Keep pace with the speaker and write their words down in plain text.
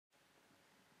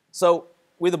So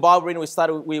with the Bible reading,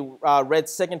 we read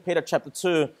 2 Peter chapter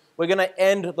 2. We're going to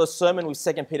end the sermon with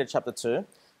 2 Peter chapter 2.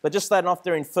 But just starting off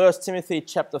there in 1 Timothy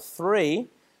chapter 3,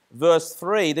 verse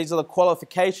 3, these are the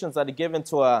qualifications that are given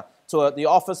to the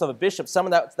office of a bishop,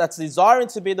 someone that's desiring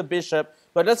to be the bishop.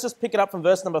 But let's just pick it up from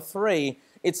verse number 3.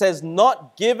 It says,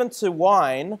 not given to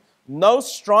wine, no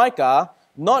striker,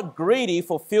 not greedy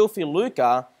for filthy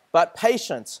lucre, but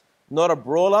patient, not a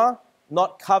brawler,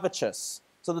 not covetous.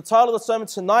 So the title of the sermon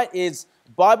tonight is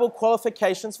Bible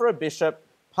Qualifications for a Bishop,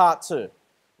 Part 2.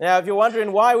 Now, if you're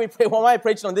wondering why am I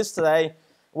preaching on this today,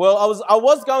 well, I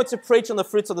was going to preach on the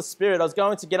fruits of the Spirit. I was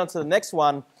going to get on to the next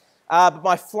one, but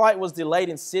my flight was delayed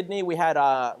in Sydney. We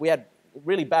had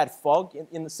really bad fog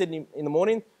in Sydney in the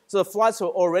morning, so the flights were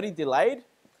already delayed.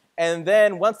 And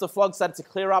then once the fog started to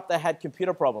clear up, they had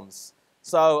computer problems.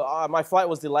 So my flight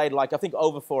was delayed, I think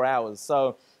over 4 hours.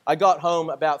 So I got home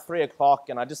about 3 o'clock,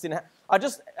 and at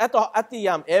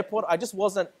the airport, I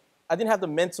didn't have the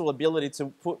mental ability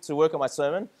to work on my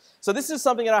sermon. So this is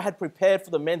something that I had prepared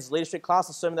for the men's leadership class,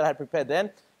 a sermon that I had prepared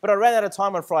then, but I ran out of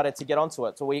time on Friday to get onto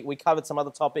it. So we covered some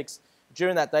other topics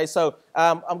during that day. So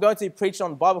I'm going to preach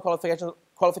on Bible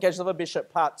qualifications of a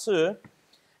bishop, part 2.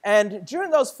 And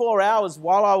during those 4 hours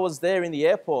while I was there in the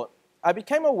airport, I've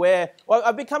become aware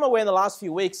in the last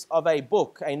few weeks of a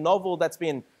book, a novel that's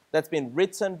been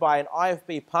written by an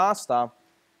IFB pastor,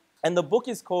 and the book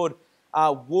is called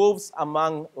Wolves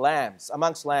Amongst Lambs,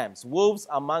 Wolves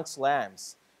Amongst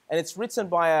Lambs, and it's written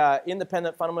by an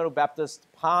independent fundamental Baptist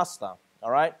pastor,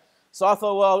 all right? So I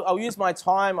thought, well, I'll use my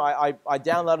time. I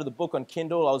downloaded the book on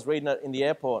Kindle. I was reading it in the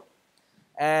airport,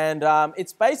 and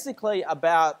it's basically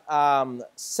about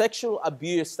sexual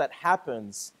abuse that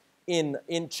happens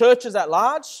in churches at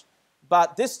large,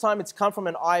 but this time it's come from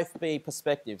an IFB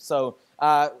perspective. So,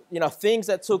 things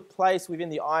that took place within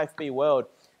the IFB world.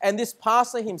 And this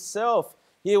pastor himself,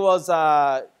 he was,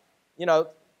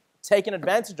 taken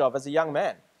advantage of as a young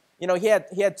man. He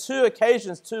had two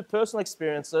personal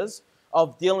experiences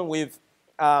of dealing with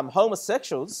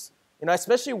homosexuals,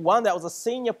 especially one that was a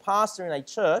senior pastor in a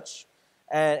church.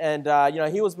 And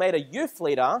he was made a youth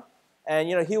leader, and,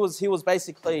 he was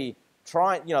basically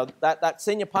trying, that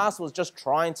senior pastor was just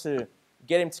trying to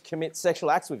get him to commit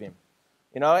sexual acts with him,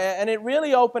 and it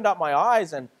really opened up my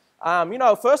eyes. And,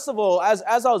 first of all, as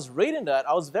I was reading that,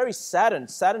 I was very saddened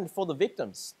for the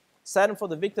victims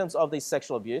of this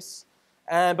sexual abuse,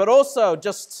 but also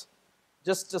just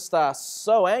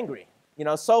so angry,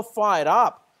 so fired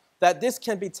up that this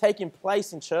can be taking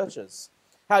place in churches.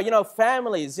 How,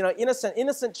 families,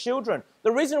 innocent children.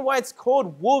 The reason why it's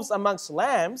called wolves amongst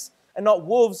lambs and not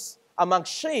wolves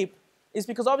amongst sheep is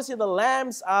because obviously the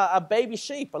lambs are baby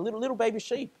sheep, a little baby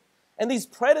sheep. And these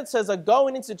predators are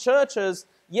going into churches,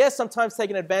 yes, sometimes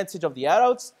taking advantage of the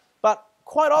adults, but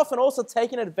quite often also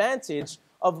taking advantage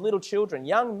of little children,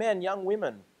 young men, young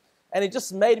women. And it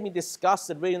just made me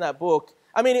disgusted reading that book.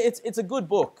 I mean, it's a good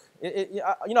book.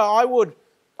 I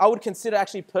would consider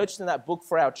actually purchasing that book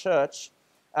for our church,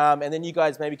 and then you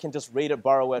guys maybe can just read it,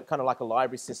 borrow it, kind of like a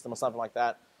library system or something like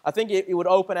that. I think it would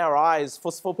open our eyes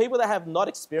for people that have not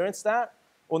experienced that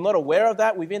or not aware of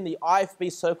that within the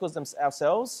IFB circles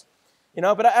ourselves.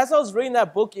 But as I was reading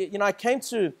that book, I came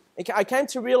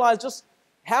to realize just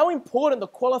how important the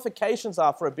qualifications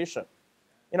are for a bishop.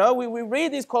 We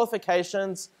read these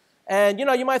qualifications, and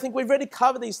you might think we've already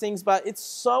covered these things, but it's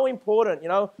so important.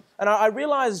 And I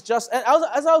realized as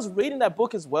I was reading that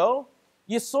book as well,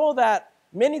 you saw that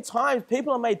many times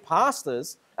people are made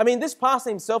pastors. I mean, this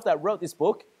pastor himself that wrote this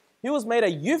book, he was made a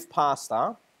youth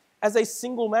pastor as a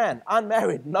single man,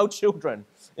 unmarried, no children,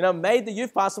 made the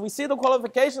youth pastor. We see the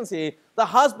qualifications here. The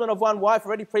husband of one wife,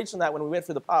 already preached on that when we went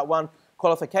through the part 1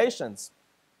 qualifications.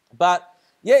 But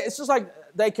yeah, it's just like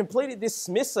they completely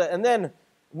dismiss it. And then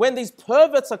when these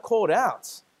perverts are called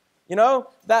out,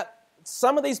 that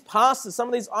some of these pastors, some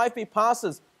of these IFB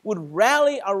pastors would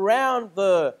rally around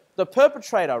the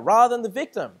perpetrator rather than the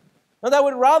victim. And they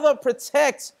would rather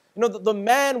protect the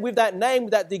man with that name,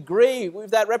 with that degree, with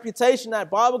that reputation, that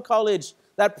Bible college,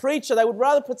 that preacher. They would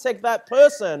rather protect that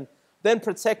person than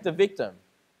protect the victim.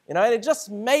 And it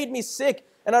just made me sick.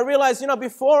 And I realized,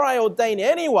 before I ordain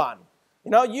anyone,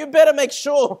 you better make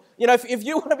sure, if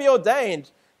you want to be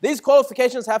ordained, these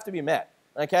qualifications have to be met,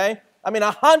 okay? I mean,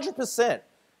 100%.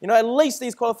 At least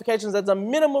these qualifications, as a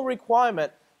minimal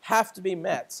requirement, have to be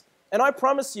met. And I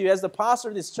promise you, as the pastor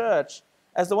of this church,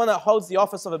 as the one that holds the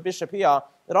office of a bishop here,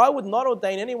 that I would not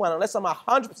ordain anyone unless I'm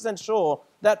 100% sure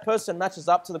that person matches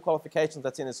up to the qualifications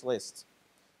that's in this list.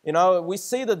 We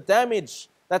see the damage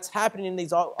that's happening in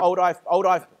these I'll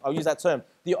use that term,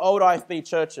 the old IFB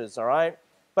churches, all right?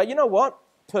 But you know what?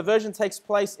 perversion takes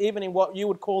place even in what you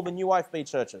would call the New IFB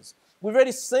churches. We've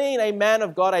already seen a man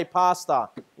of God, a pastor.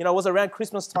 It was around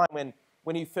Christmas time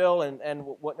when he fell and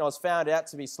was found out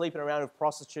to be sleeping around with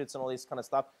prostitutes and all this kind of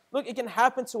stuff. Look, it can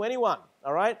happen to anyone,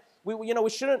 all right? We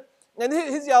shouldn't, and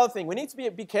here's the other thing. We need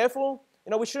to be careful.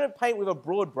 We shouldn't paint with a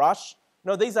broad brush.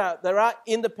 There are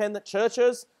independent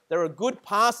churches. There are good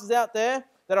pastors out there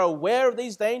that are aware of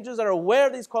these dangers, that are aware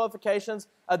of these qualifications,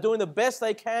 are doing the best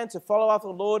they can to follow after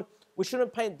the Lord. We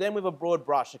shouldn't paint them with a broad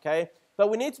brush, okay? But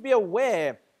we need to be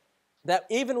aware that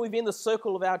even within the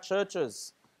circle of our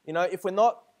churches, if we're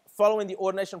not following the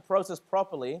ordination process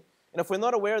properly, and if we're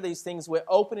not aware of these things, we're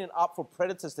opening up for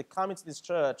predators to come into this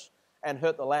church and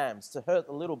hurt the lambs, to hurt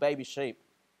the little baby sheep.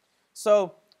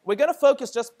 So we're going to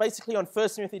focus just basically on 1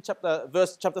 Timothy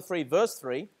chapter 3, verse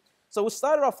 3. So we'll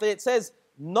start it off there. It says,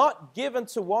 not given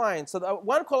to wine. So the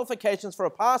one qualification for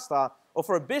a pastor or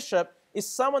for a bishop is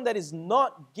someone that is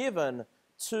not given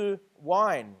to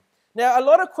wine. Now, a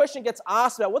lot of question gets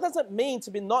asked about what does it mean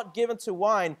to be not given to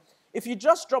wine. If you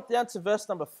just drop down to verse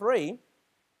number 8.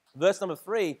 Verse number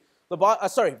 8. Well,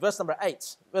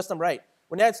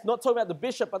 now it's not talking about the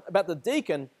bishop, but about the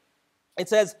deacon. It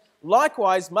says,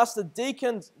 likewise, must the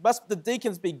deacons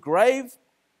be grave,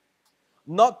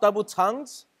 not double-tongued,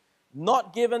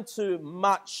 not given to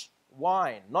much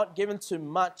wine. Not given to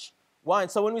much wine.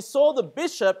 So when we saw the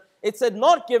bishop, it said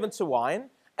not given to wine.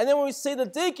 And then when we see the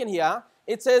deacon here,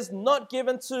 it says not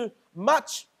given to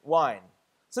much wine.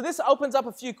 So this opens up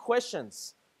a few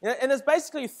questions. And there's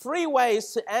basically three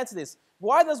ways to answer this.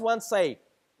 Why does one say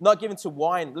not given to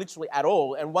wine literally at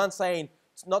all, and one saying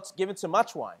not given to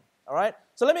much wine? All right?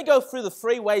 So let me go through the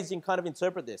three ways you can kind of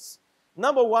interpret this.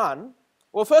 Number one,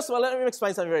 well, first of all, let me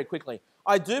explain something very quickly.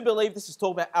 I do believe this is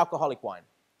talking about alcoholic wine.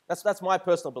 That's my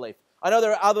personal belief. I know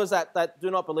there are others that do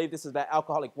not believe this is about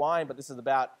alcoholic wine, but this is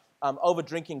about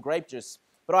over-drinking grape juice.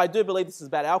 But I do believe this is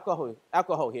about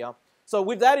alcohol here. So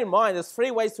with that in mind, there's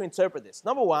three ways to interpret this.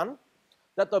 Number one,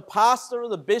 that the pastor or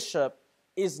the bishop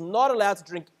is not allowed to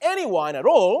drink any wine at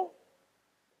all,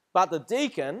 but the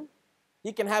deacon,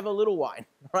 he can have a little wine,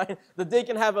 right? The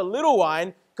deacon have a little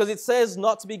wine because it says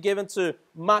not to be given to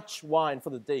much wine for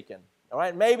the deacon, all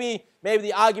right? Maybe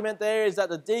the argument there is that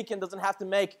the deacon doesn't have to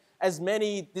make as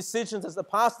many decisions as the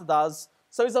pastor does,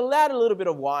 so he's allowed a little bit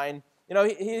of wine.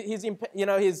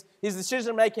 His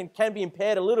decision making can be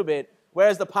impaired a little bit,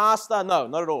 whereas the pastor, no,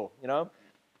 not at all.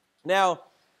 Now,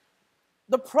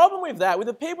 the problem with that, with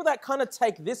the people that kind of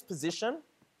take this position,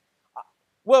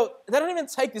 well, they don't even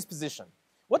take this position.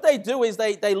 What they do is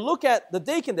they look at the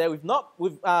deacon there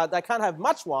they can't have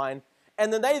much wine,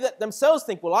 and then they themselves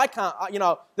think, well, I can't,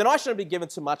 then I shouldn't be given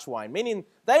too much wine. Meaning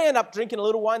they end up drinking a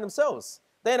little wine themselves.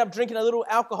 They end up drinking a little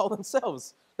alcohol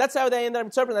themselves. That's how they end up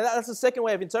interpreting that. That's the second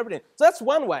way of interpreting it. So that's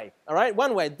one way, all right?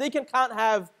 One way. Deacon can't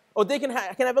have, or deacon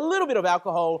can have a little bit of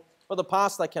alcohol, but the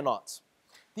pastor cannot.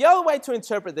 The other way to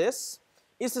interpret this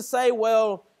is to say,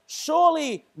 well,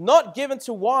 surely not given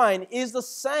to wine is the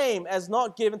same as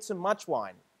not given to much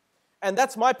wine. And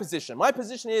that's my position. My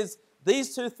position is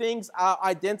these two things are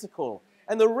identical.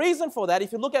 And the reason for that,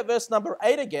 if you look at verse number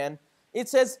 8 again, it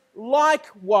says,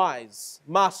 likewise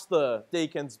must the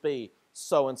deacons be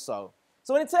so and so.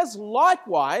 So when it says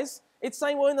likewise, it's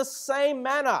saying, well, in the same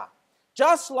manner,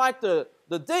 just like the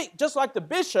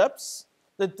bishops,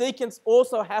 the deacons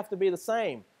also have to be the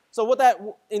same. So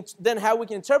then how we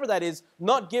can interpret that is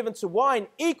not given to wine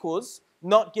equals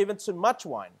not given to much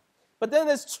wine. But then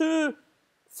there's two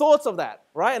thoughts of that,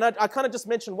 right? And I kind of just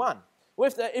mentioned one.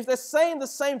 Well, if they're saying the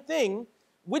same thing,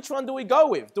 which one do we go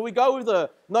with? Do we go with the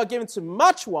not given to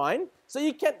much wine? So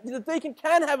the deacon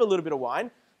can have a little bit of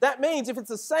wine. That means if it's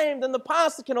the same, then the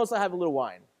pastor can also have a little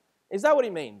wine. Is that what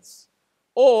he means?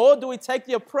 Or do we take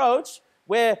the approach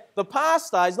where the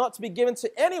pastor is not to be given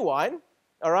to any wine,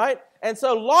 all right? And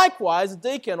so likewise, the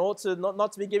deacon ought to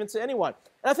not to be given to anyone.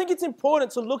 And I think it's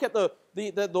important to look at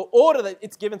the order that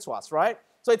it's given to us, right?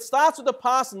 So it starts with the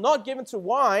pastor not given to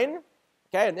wine,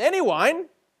 okay, and any wine,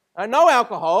 and no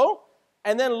alcohol.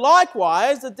 And then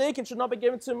likewise, the deacon should not be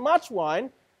given to much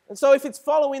wine. And so if it's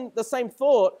following the same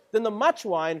thought, then the much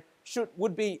wine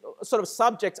would be sort of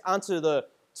subject unto the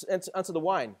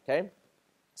wine, okay?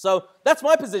 So that's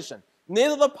my position.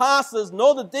 Neither the pastors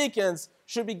nor the deacons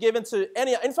should be given to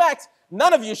any. In fact,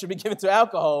 none of you should be given to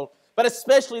alcohol, but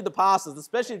especially the pastors,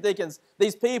 especially the deacons,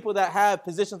 these people that have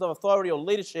positions of authority or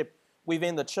leadership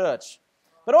within the church.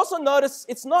 But also notice,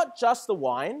 it's not just the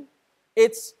wine,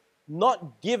 it's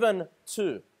not given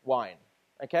to wine,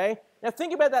 okay? Now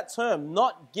think about that term,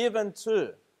 not given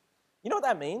to. You know what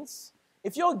that means?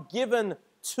 If you're given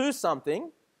to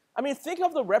something, I mean, think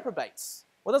of the reprobates.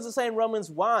 What does it say in Romans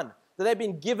 1? that they've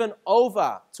been given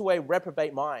over to a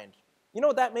reprobate mind. You know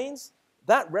what that means?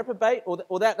 That reprobate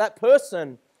or that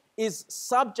person is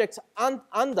subject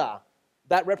under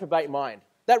that reprobate mind.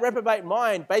 That reprobate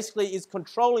mind basically is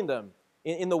controlling them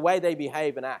in the way they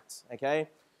behave and act, okay?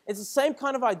 It's the same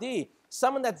kind of idea.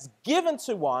 Someone that's given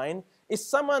to wine is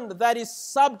someone that is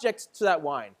subject to that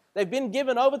wine. They've been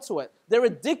given over to it. They're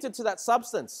addicted to that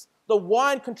substance. The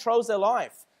wine controls their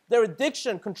life. Their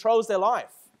addiction controls their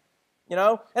life. You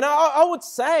know, and I would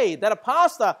say that a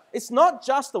pastor, it's not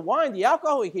just the wine, the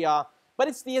alcohol here, but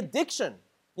it's the addiction.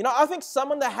 You know, I think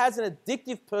someone that has an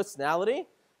addictive personality,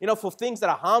 you know, for things that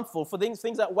are harmful, for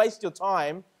things that waste your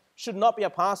time, should not be a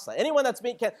pastor. Anyone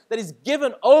that is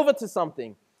given over to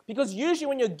something, because usually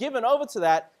when you're given over to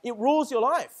that, it rules your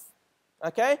life.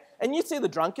 Okay? And you see the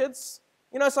drunkards,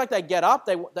 you know, it's like they get up,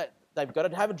 they've got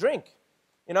to have a drink.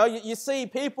 You know, you see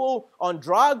people on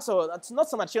drugs, or it's not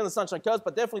so much here on the Sunshine Coast,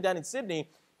 but definitely down in Sydney,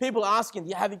 people asking,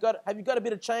 yeah, have you got a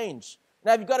bit of change?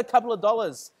 Have you got a couple of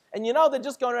dollars? And you know, they're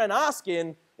just going around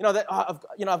asking, you know, that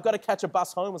I've got to catch a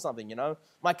bus home or something, you know.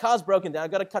 My car's broken down,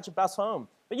 I've got to catch a bus home.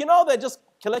 But you know, they're just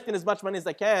collecting as much money as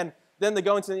they can, then they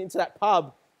go into that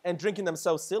pub and drinking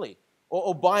themselves silly,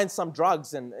 or buying some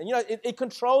drugs. And you know, it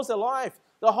controls their life.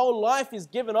 The whole life is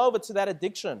given over to that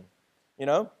addiction, you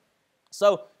know.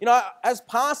 So, you know, as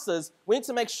pastors, we need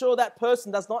to make sure that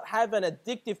person does not have an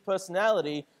addictive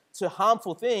personality to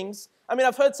harmful things. I mean,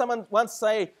 I've heard someone once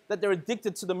say that they're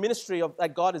addicted to the ministry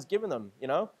that God has given them, you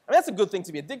know. I mean, that's a good thing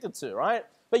to be addicted to, right?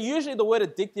 But usually the word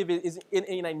addictive is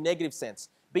in a negative sense,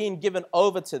 being given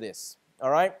over to this,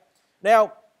 all right?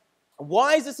 Now,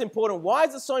 why is this important? Why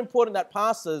is it so important that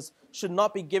pastors should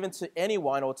not be given to any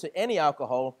wine or to any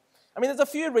alcohol? I mean, there's a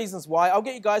few reasons why. I'll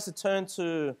get you guys to turn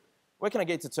to... Where can I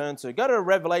get to turn to? Go to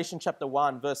Revelation chapter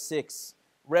 1, verse 6.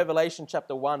 Revelation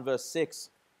chapter 1, verse 6.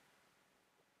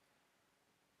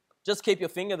 Just keep your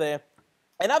finger there.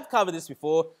 And I've covered this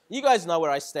before. You guys know where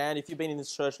I stand if you've been in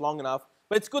this church long enough.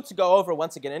 But it's good to go over it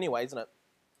once again anyway, isn't it?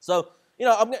 So, you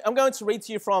know, I'm going to read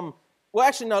to you from... Well,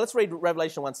 actually, no, let's read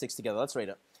Revelation 1:6 together. Let's read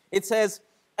it. It says,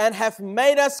 "And hath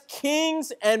made us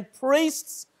kings and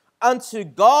priests unto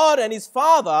God and his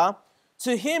Father.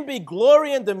 To him be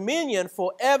glory and dominion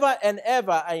forever and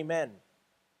ever. Amen."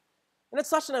 And it's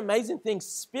such an amazing thing,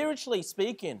 spiritually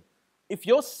speaking. If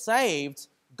you're saved,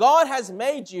 God has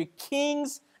made you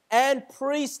kings and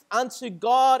priests unto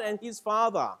God and his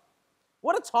Father.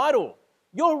 What a title.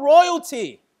 You're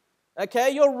royalty. Okay?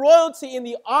 You're royalty in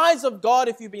the eyes of God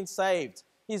if you've been saved.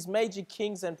 He's made you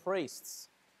kings and priests.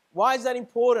 Why is that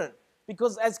important?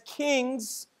 Because as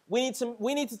kings, we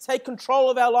need to take control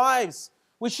of our lives.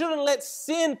 We shouldn't let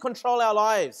sin control our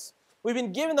lives. We've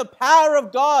been given the power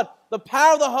of God, the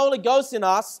power of the Holy Ghost in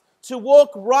us to walk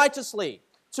righteously,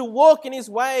 to walk in his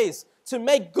ways, to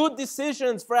make good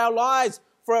decisions for our lives,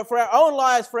 for our own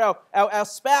lives, for our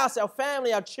spouse, our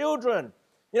family, our children.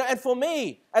 You know, and for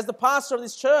me, as the pastor of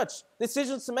this church,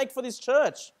 decisions to make for this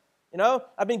church. You know,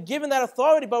 I've been given that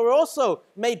authority, but we're also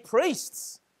made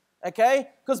priests. Okay?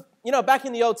 Because, you know, back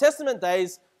in the Old Testament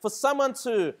days, for someone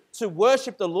to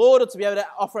worship the Lord or to be able to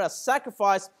offer a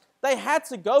sacrifice, they had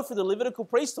to go through the Levitical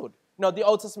priesthood. You know, the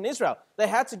Old Testament Israel. They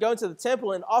had to go into the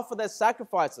temple and offer their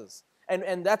sacrifices.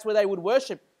 And that's where they would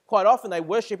worship. Quite often they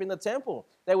worship in the temple.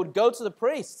 They would go to the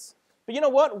priests. But you know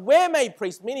what? We're made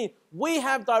priests, meaning we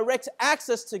have direct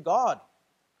access to God.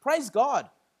 Praise God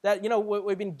that, you know,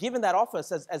 we've been given that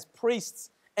office as priests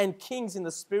and kings in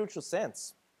the spiritual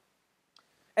sense.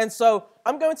 And so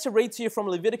I'm going to read to you from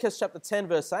Leviticus chapter 10,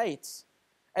 verse 8.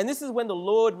 And this is when the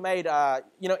Lord made,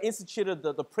 instituted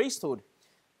the priesthood.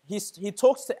 He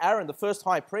talks to Aaron, the first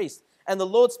high priest. And the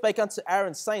Lord spake unto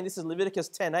Aaron, saying, this is Leviticus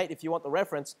 10:8 if you want the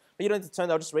reference, but you don't need to turn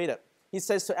there, I'll just read it. He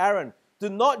says to Aaron, "Do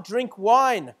not drink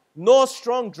wine, nor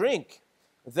strong drink,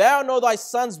 thou nor thy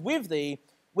sons with thee,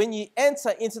 when ye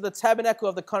enter into the tabernacle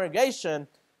of the congregation,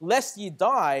 lest ye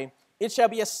die. It shall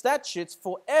be a statute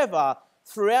forever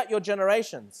throughout your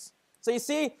generations." So you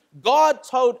see, God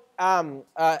told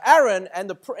Aaron and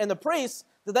the priests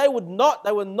that they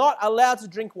were not allowed to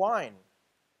drink wine.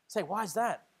 You say, why is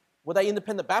that? Were they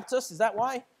independent Baptists? Is that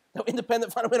why? They were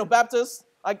independent fundamental Baptists?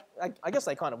 I guess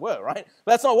they kind of were, right?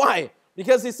 But that's not why.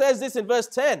 Because he says this in verse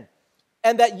 10,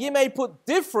 "And that ye may put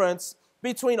difference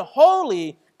between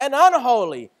holy and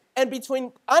unholy, and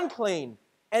between unclean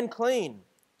and clean."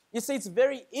 You see, it's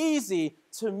very easy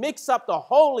to mix up the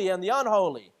holy and the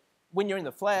unholy when you're in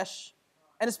the flesh,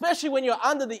 and especially when you're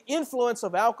under the influence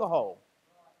of alcohol.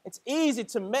 It's easy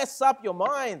to mess up your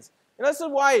minds. And this is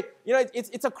why, you know,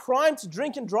 it's a crime to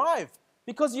drink and drive,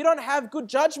 because you don't have good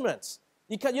judgment.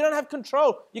 You don't have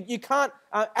control. You can't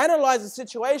analyze the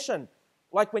situation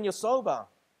like when you're sober.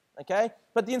 okay?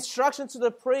 But the instruction to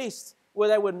the priests were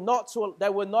they were not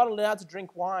allowed to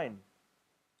drink wine.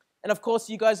 And of course,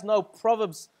 you guys know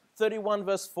Proverbs 31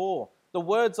 verse 4, the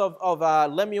words of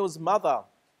Lemuel's mother,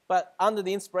 but under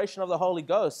the inspiration of the Holy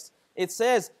Ghost. It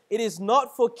says, "It is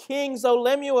not for kings, O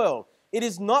Lemuel, it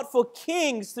is not for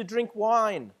kings to drink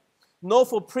wine, nor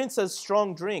for princes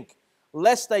strong drink,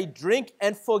 lest they drink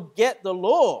and forget the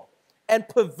law and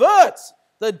pervert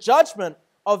the judgment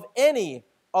of any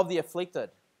of the afflicted."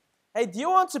 Hey, do you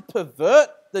want to pervert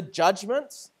the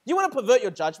judgments? Do you want to pervert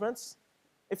your judgments?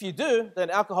 If you do, then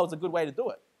alcohol is a good way to do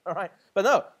it, all right? But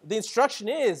no, the instruction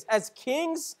is, as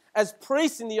kings, as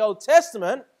priests in the Old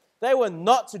Testament, they were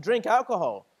not to drink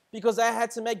alcohol because they had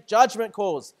to make judgment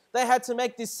calls. They had to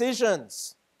make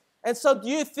decisions. And so do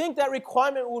you think that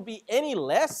requirement would be any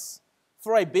less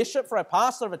for a bishop, for a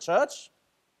pastor of a church?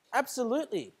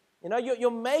 Absolutely. You know,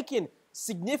 you're making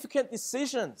significant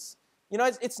decisions. You know,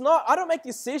 it's not, I don't make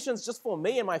decisions just for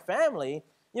me and my family.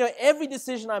 You know, every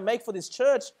decision I make for this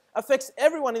church affects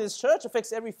everyone in this church,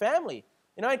 affects every family.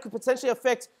 You know, it could potentially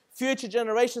affect future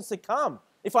generations to come.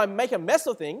 If I make a mess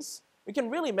of things, we can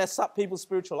really mess up people's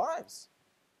spiritual lives.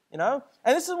 You know,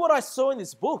 and this is what I saw in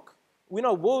this book. You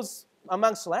know, Wolves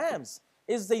Amongst Lambs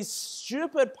is these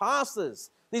stupid pastors,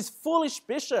 these foolish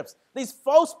bishops, these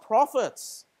false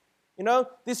prophets, you know,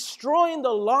 destroying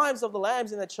the lives of the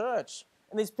lambs in the church.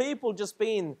 And these people just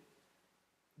being,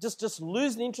 just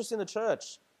losing interest in the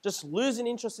church, just losing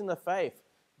interest in the faith,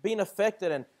 being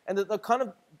affected and the kind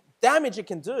of damage it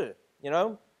can do, you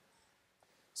know.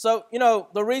 So, you know,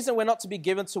 the reason we're not to be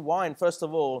given to wine, first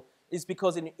of all, is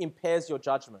because it impairs your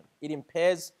judgment. It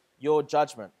impairs your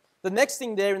judgment. The next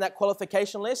thing there in that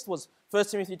qualification list was 1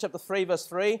 Timothy chapter 3, verse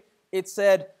 3. It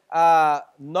said,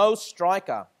 no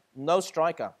striker, no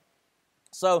striker.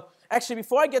 So actually,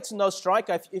 before I get to no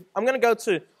striker, I'm going to go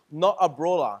to not a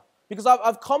brawler. Because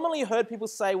I've commonly heard people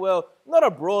say, well, not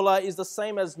a brawler is the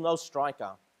same as no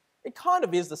striker. It kind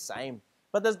of is the same,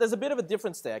 but there's a bit of a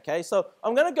difference there, okay? So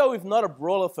I'm going to go with not a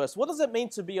brawler first. What does it mean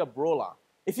to be a brawler?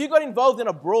 If you got involved in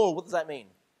a brawl, what does that mean?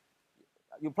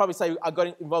 You'll probably say, I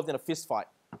got involved in a fist fight,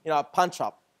 you know, a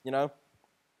punch-up, you know.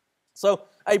 So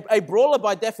a brawler,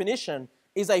 by definition,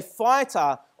 is a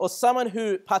fighter or someone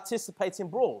who participates in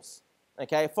brawls,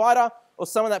 okay? A fighter or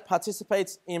someone that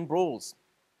participates in brawls.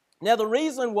 Now, the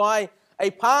reason why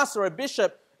a pastor or a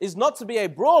bishop is not to be a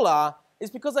brawler is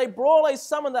because a brawler is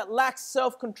someone that lacks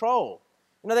self-control.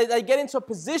 You know, they get into a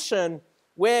position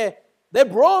where they're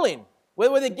brawling,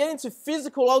 where they get into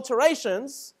physical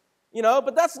alterations, you know,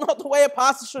 but that's not the way a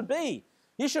pastor should be.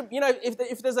 He should, you know,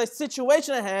 if there's a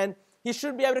situation at hand, he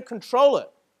should be able to control it.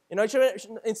 You know,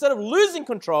 instead of losing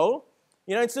control,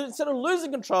 you know, instead of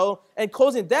losing control and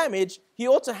causing damage, he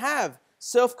ought to have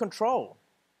self-control.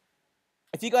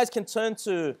 If you guys can turn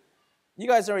to, you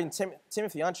guys are in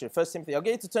Timothy, aren't you? 1 Timothy. I'll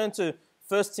get you to turn to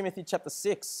 1 Timothy chapter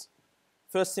 6.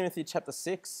 1 Timothy chapter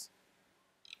 6.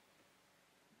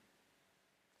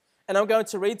 And I'm going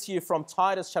to read to you from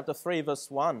Titus chapter 3,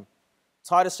 verse 1.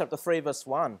 Titus chapter 3, verse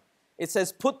 1. It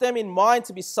says, "Put them in mind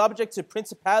to be subject to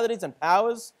principalities and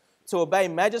powers, to obey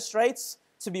magistrates,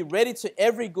 to be ready to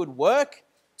every good work,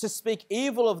 to speak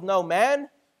evil of no man,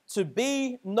 to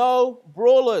be no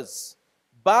brawlers,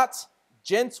 but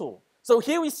gentle." So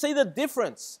here we see the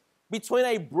difference between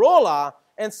a brawler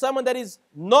and someone that is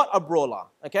not a brawler.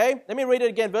 Okay? Let me read it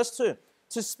again, verse 2.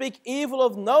 "To speak evil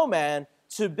of no man,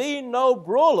 to be no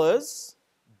brawlers,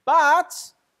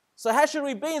 but," so how should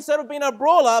we be instead of being a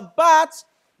brawler? "But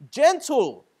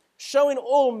gentle, showing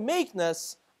all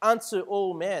meekness unto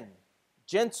all men."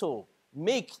 Gentle,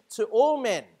 meek to all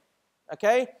men.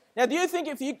 Okay? Now, do you think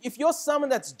if you're someone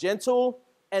that's gentle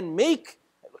and meek,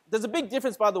 there's a big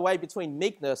difference, by the way, between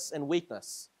meekness and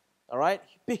weakness. All right?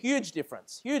 Huge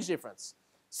difference. Huge difference.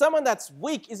 Someone that's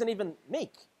weak isn't even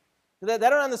meek. They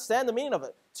don't understand the meaning of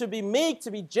it. To be meek,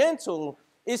 to be gentle,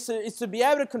 is to be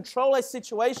able to control a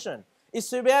situation, is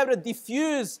to be able to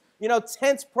diffuse, you know,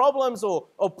 tense problems or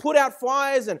put out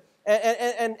fires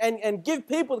and give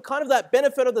people kind of that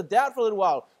benefit of the doubt for a little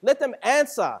while. Let them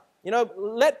answer, you know,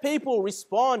 let people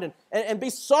respond and be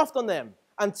soft on them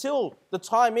until the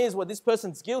time is where this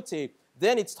person's guilty.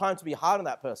 Then it's time to be hard on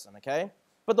that person, okay?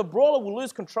 But the brawler will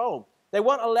lose control. They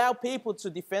won't allow people to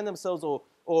defend themselves or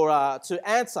to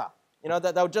answer. You know,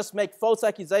 that they'll just make false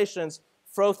accusations,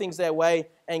 throw things their way,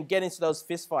 and get into those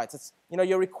fist fights. It's, you know,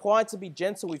 you're required to be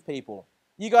gentle with people.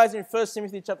 You guys are in 1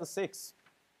 Timothy chapter 6.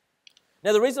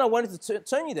 Now, the reason I wanted to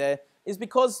turn you there is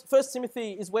because 1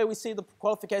 Timothy is where we see the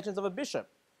qualifications of a bishop,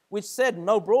 which said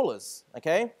no brawlers,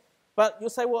 okay? But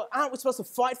you'll say, well, aren't we supposed to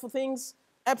fight for things?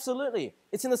 Absolutely.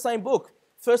 It's in the same book.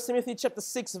 1 Timothy chapter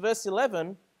 6, verse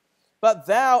 11, But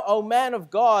thou, O man of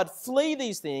God, flee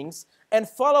these things and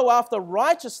follow after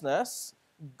righteousness,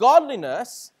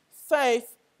 godliness,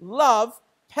 faith, love,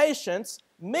 patience,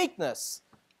 meekness.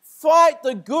 Fight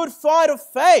the good fight of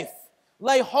faith.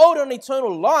 Lay hold on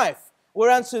eternal life,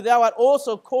 whereunto thou art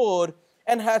also called,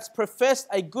 and hast professed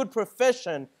a good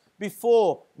profession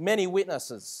before many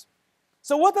witnesses.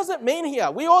 So what does it mean here?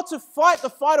 We ought to fight the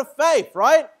fight of faith,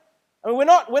 right? I mean,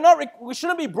 we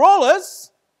shouldn't be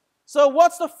brawlers. So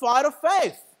what's the fight of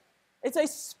faith? It's a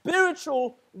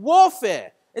spiritual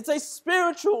warfare. It's a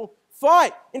spiritual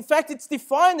fight. In fact, it's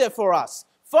defined there for us.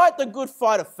 Fight the good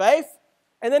fight of faith.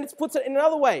 And then it puts it in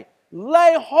another way.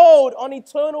 Lay hold on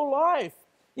eternal life.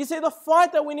 You see, the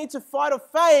fight that we need to fight of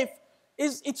faith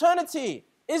is eternity,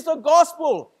 is the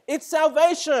gospel, it's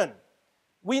salvation.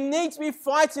 We need to be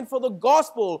fighting for the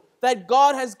gospel that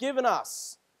God has given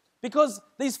us. Because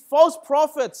these false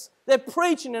prophets, they're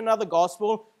preaching another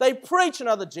gospel, they preach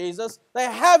another Jesus, they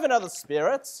have another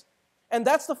spirit, and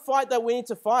that's the fight that we need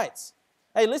to fight.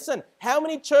 Hey, listen, how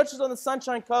many churches on the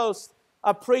Sunshine Coast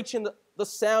are preaching the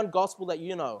sound gospel that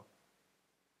you know?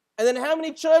 And then how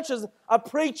many churches are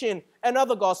preaching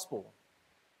another gospel?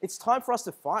 It's time for us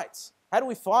to fight. How do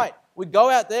we fight? We go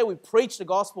out there, we preach the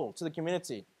gospel to the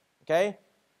community, okay?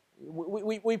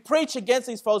 We preach against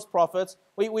these false prophets.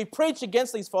 We preach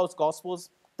against these false gospels.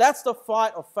 That's the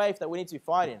fight of faith that we need to be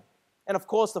fighting. And of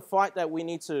course, the fight that we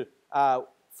need to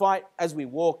fight as we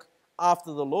walk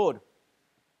after the Lord.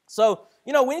 So,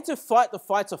 we need to fight the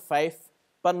fights of faith,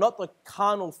 but not the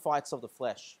carnal fights of the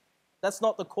flesh. That's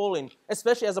not the calling,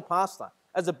 especially as a pastor,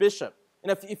 as a bishop.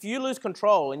 If you lose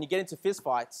control and you get into fist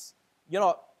fights, you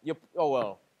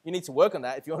need to work on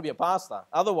that if you want to be a pastor.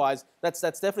 Otherwise, that's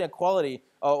definitely a quality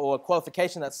or a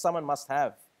qualification that someone must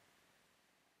have.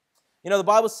 The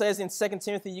Bible says in 2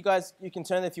 Timothy, you can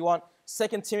turn if you want,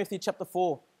 2 Timothy chapter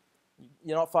 4.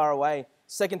 You're not far away.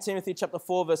 2 Timothy chapter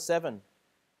 4, verse 7.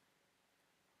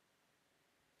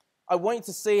 I want you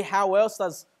to see how else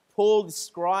does Paul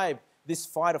describe this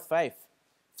fight of faith.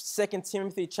 2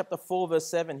 Timothy chapter 4, verse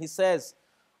 7. He says,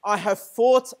 I have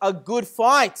fought a good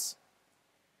fight.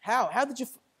 How? How did you...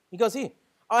 He goes here,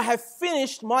 I have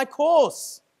finished my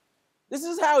course. This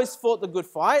is how he's fought the good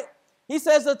fight. He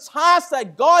says, the task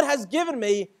that God has given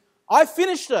me, I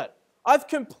finished it. I've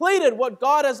completed what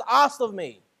God has asked of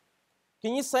me.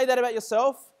 Can you say that about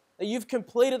yourself? That you've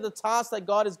completed the task that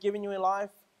God has given you in life?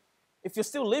 If you're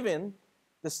still living,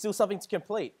 there's still something to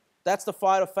complete. That's the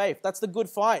fight of faith. That's the good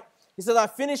fight. He says, I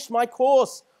finished my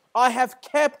course. I have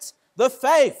kept the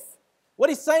faith. What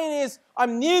he's saying is,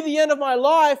 I'm near the end of my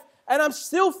life, and I'm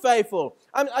still faithful.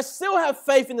 I still have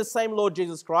faith in the same Lord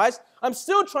Jesus Christ. I'm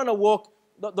still trying to walk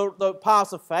the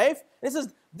paths of faith. And he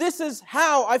says, this is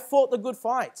how I fought the good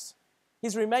fight.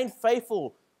 He's remained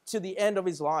faithful to the end of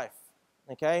his life.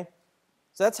 Okay?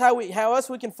 So that's how else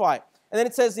we can fight. And then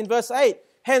it says in verse 8,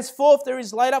 henceforth there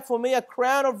is laid up for me a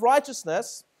crown of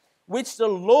righteousness, which the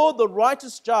Lord, the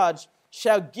righteous judge,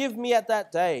 shall give me at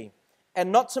that day.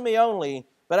 And not to me only,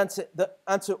 but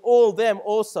unto all them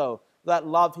also that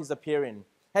love his appearing.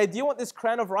 Hey, do you want this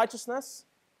crown of righteousness?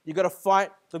 You've got to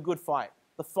fight the good fight,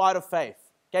 the fight of faith.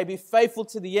 Okay, be faithful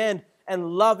to the end and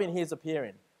loving his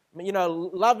appearing.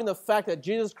 Loving the fact that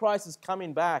Jesus Christ is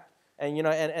coming back and,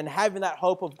 and having that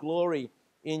hope of glory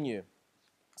in you.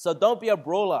 So don't be a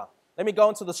brawler. Let me go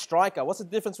into the striker. What's the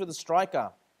difference with the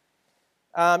striker?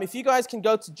 If you guys can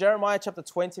go to Jeremiah chapter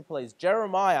 20, please.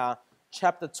 Jeremiah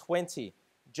chapter 20.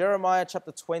 Jeremiah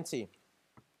chapter 20.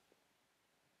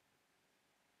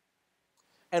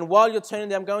 And while you're turning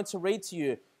there, I'm going to read to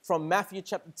you from Matthew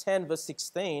chapter 10, verse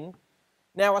 16.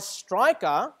 Now, a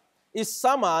striker is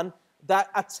someone that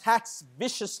attacks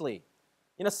viciously.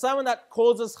 Someone that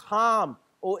causes harm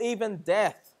or even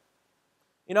death.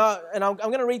 And I'm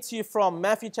going to read to you from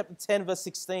Matthew chapter 10, verse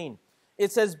 16.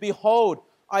 It says, behold,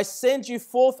 I send you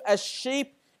forth as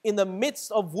sheep in the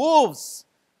midst of wolves.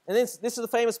 And this is the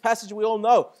famous passage we all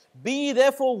know. Be ye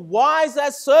therefore wise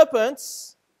as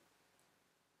serpents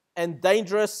and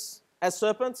dangerous as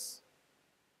serpents.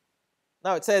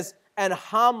 No, it says, and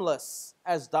harmless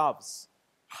as doves.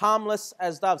 Harmless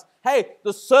as doves. Hey,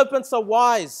 the serpents are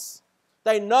wise.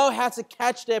 They know how to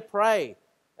catch their prey.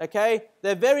 Okay?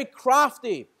 They're very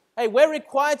crafty. Hey, we're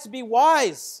required to be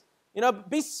wise.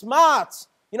 Be smart.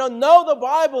 Know the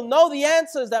Bible. Know the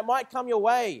answers that might come your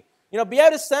way. Be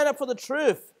able to stand up for the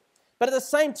truth. But at the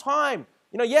same time,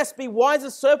 yes, be wise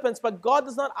as serpents, but God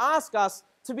does not ask us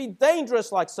to be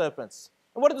dangerous like serpents.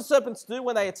 And what do the serpents do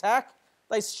when they attack?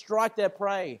 They strike their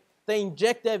prey. They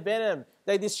inject their venom.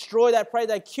 They destroy that prey.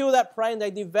 They kill that prey and they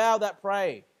devour that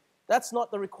prey. That's not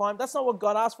the requirement. That's not what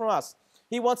God asks from us.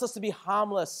 He wants us to be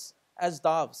harmless as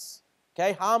doves.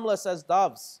 Okay, harmless as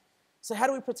doves. So how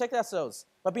do we protect ourselves?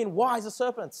 By being wise as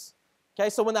serpents. Okay,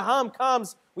 so when the harm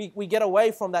comes, we get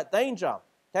away from that danger.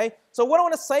 Okay, so what I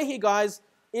want to say here, guys,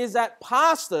 is that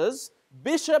pastors,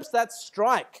 bishops that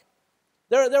strike.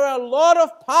 There are a lot of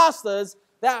pastors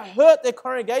that hurt their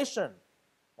congregation.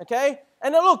 Okay,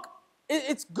 and now look,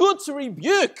 it's good to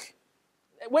rebuke.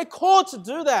 We're called to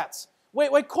do that.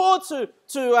 We're called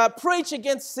to preach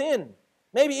against sin,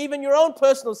 maybe even your own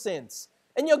personal sins.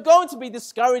 And you're going to be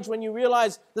discouraged when you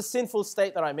realize the sinful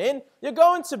state that I'm in. You're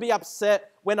going to be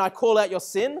upset when I call out your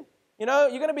sin. You're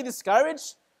going to be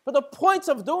discouraged. But the point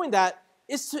of doing that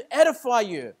is to edify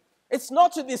you. It's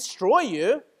not to destroy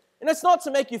you. And it's not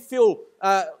to make you feel,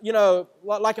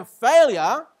 like a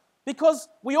failure, because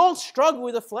we all struggle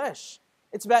with the flesh.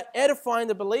 It's about edifying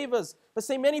the believers. But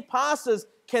see, many pastors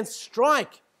can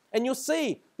strike. And you'll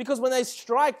see, because when they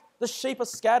strike, the sheep are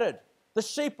scattered. The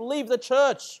sheep leave the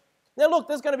church. Now look,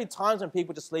 there's going to be times when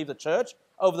people just leave the church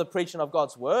over the preaching of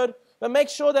God's word. But make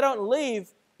sure they don't leave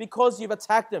because you've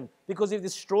attacked them, because you've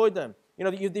destroyed them,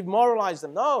 you've demoralized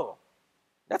them. No,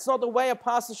 that's not the way a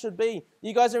pastor should be.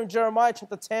 You guys are in Jeremiah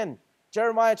chapter 10.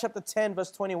 Jeremiah chapter 10, verse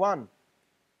 21.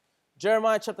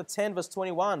 Jeremiah chapter 10, verse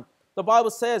 21. The Bible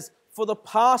says, for the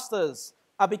pastors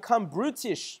are become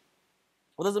brutish.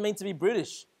 What does it mean to be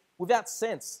brutish? Without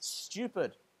sense,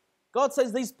 stupid. God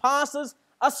says these pastors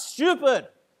are stupid.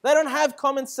 They don't have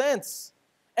common sense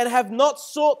and have not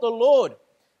sought the Lord.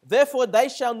 Therefore they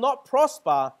shall not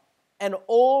prosper, and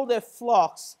all their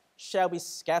flocks shall be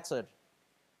scattered.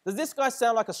 Does this guy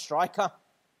sound like a striker?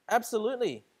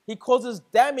 Absolutely. He causes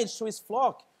damage to his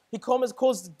flock. He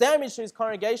causes damage to his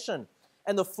congregation.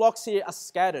 And the flocks here are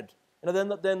scattered.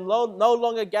 They're no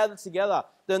longer gathered together.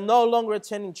 They're no longer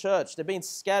attending church. They're being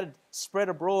scattered, spread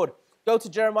abroad. Go to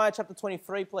Jeremiah chapter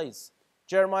 23, please.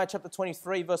 Jeremiah chapter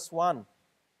 23, verse 1.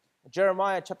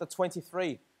 Jeremiah chapter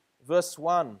 23, verse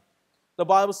 1. The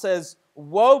Bible says,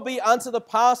 woe be unto the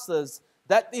pastors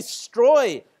that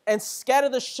destroy and scatter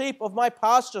the sheep of my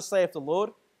pasture, saith the Lord.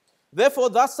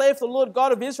 Therefore, thus saith the Lord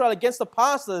God of Israel against the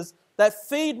pastors that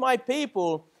feed my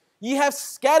people, ye have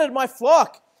scattered my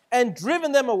flock and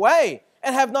driven them away,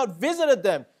 and have not visited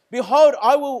them. Behold,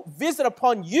 I will visit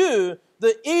upon you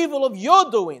the evil of your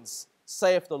doings,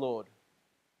 saith the Lord.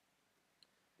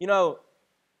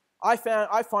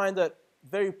 I find it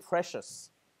very precious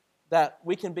that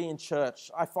we can be in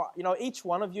church. Each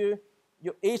one of you,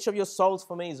 each of your souls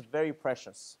for me is very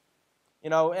precious.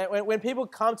 And when people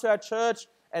come to our church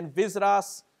and visit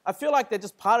us, I feel like they're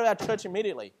just part of our church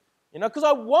immediately. Because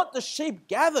I want the sheep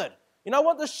gathered. I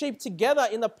want the sheep together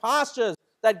in the pastures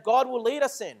that God will lead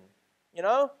us in.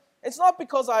 It's not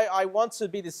because I want to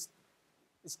be this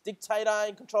dictator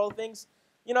in control of things.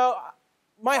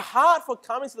 My heart for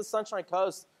coming to the Sunshine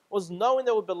Coast was knowing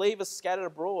there were believers scattered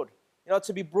abroad,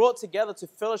 to be brought together to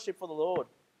fellowship for the Lord.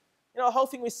 The whole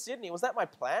thing with Sydney, was that my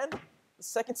plan? The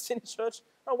second Sydney church?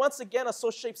 No, once again, I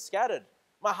saw sheep scattered.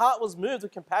 My heart was moved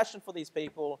with compassion for these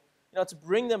people, to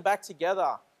bring them back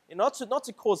together, not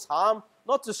to cause harm,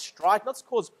 not to strike, not to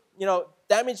cause,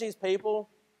 damage these people.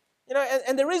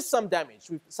 And there is some damage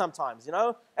sometimes,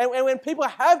 and when people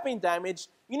have been damaged,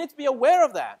 you need to be aware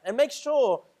of that and make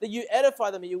sure that you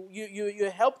edify them,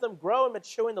 you help them grow and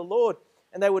mature in the Lord,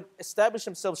 and they would establish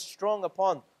themselves strong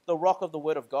upon the rock of the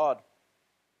Word of God.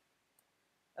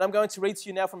 And I'm going to read to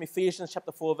you now from Ephesians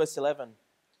chapter 4, verse 11.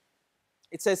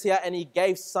 It says here, and he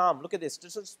gave some, look at this,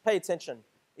 just pay attention.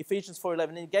 Ephesians 4:11,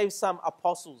 and he gave some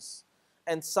apostles,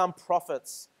 and some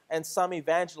prophets, and some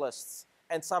evangelists,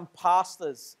 and some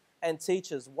pastors and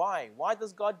teachers. Why? Why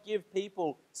does God give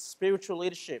people spiritual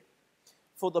leadership?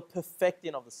 For the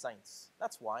perfecting of the saints.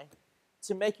 That's why.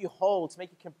 To make you whole, to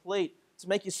make you complete, to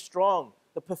make you strong.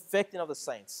 The perfecting of the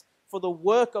saints. For the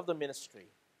work of the ministry.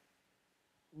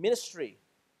 Ministry.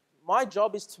 My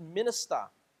job is to minister,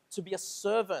 to be a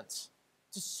servant,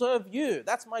 to serve you.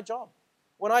 That's my job.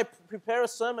 When I prepare a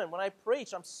sermon, when I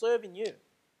preach, I'm serving you.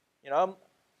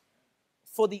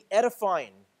 For the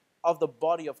edifying of the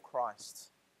body of Christ.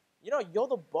 You're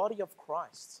the body of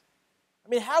Christ. I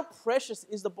mean, how precious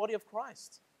is the body of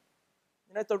Christ?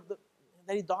 That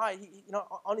he died,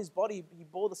 on his body, he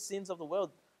bore the sins of the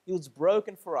world. He was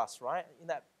broken for us, right?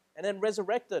 And then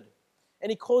resurrected.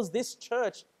 And he calls this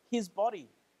church his body.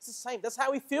 It's the same. That's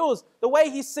how he feels. The way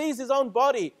he sees his own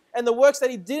body and the works that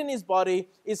he did in his body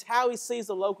is how he sees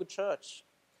the local church.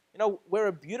 We're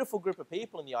a beautiful group of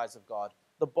people in the eyes of God,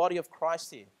 the body of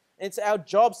Christ here. And it's our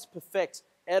jobs to perfect,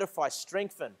 edify,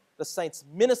 strengthen the saints,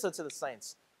 minister to the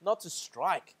saints, not to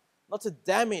strike, not to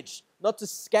damage, not to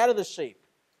scatter the sheep.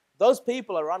 Those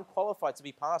people are unqualified to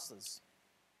be pastors.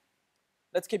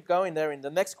 Let's keep going there. And the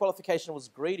next qualification was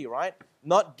greedy, right?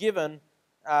 Not given.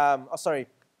 How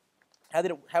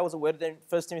was it worded in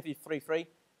 1 Timothy 3:3?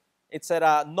 It said,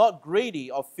 not greedy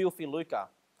of filthy lucre.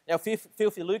 Now,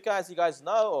 filthy lucre, as you guys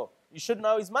know, or you should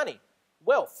know, is money,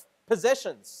 wealth,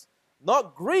 possessions.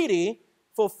 Not greedy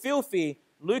for filthy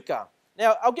lucre.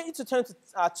 Now, I'll get you to turn to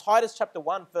Titus chapter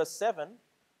 1, verse 7.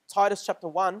 Titus chapter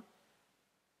 1.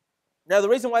 Now, the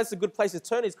reason why it's a good place to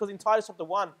turn is because in Titus chapter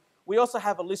 1, we also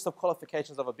have a list of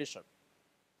qualifications of a bishop.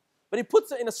 But he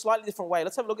puts it in a slightly different way.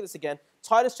 Let's have a look at this again.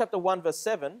 Titus chapter 1, verse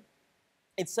 7.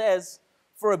 It says,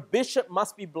 for a bishop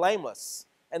must be blameless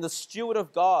and the steward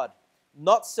of God,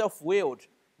 not self-willed,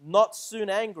 not soon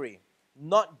angry,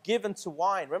 not given to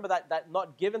wine. Remember that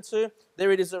not given to?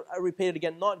 There it is, repeated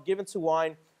again, not given to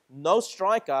wine, no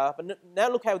striker. But now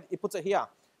look how it puts it here.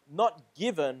 Not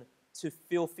given to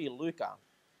filthy lucre.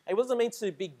 Hey, what does it mean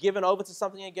to be given over to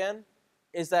something again?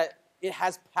 Is that it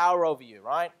has power over you,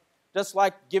 right? Just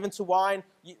like given to wine,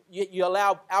 you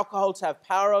allow alcohol to have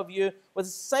power over you. But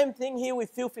it's the same thing here with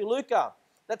filthy lucre.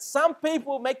 That some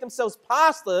people make themselves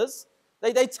pastors.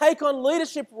 They take on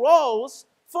leadership roles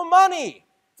for money,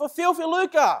 for filthy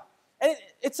lucre. And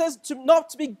it says not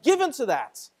to be given to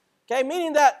that. Okay,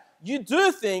 meaning that you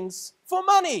do things for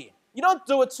money. You don't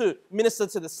do it to minister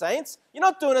to the saints. You're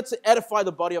not doing it to edify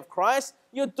the body of Christ.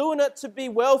 You're doing it to be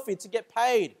wealthy, to get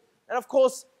paid. And of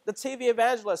course, the TV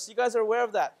evangelists, you guys are aware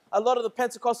of that. A lot of the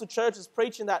Pentecostal churches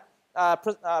preaching that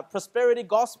prosperity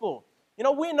gospel.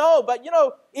 We know, but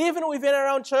even within our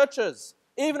own churches,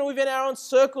 even within our own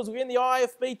circles, within the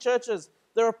IFB churches,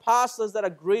 there are pastors that are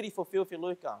greedy for filthy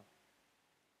lucre.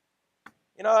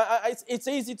 It's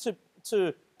easy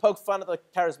to poke fun at the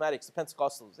charismatics, the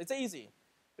Pentecostals. It's easy.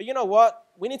 But you know what?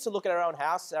 We need to look at our own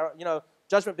house.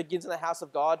 Judgment begins in the house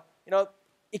of God.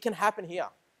 It can happen here.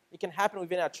 It can happen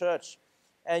within our church.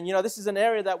 And, this is an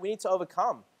area that we need to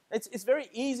overcome. It's very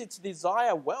easy to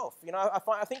desire wealth.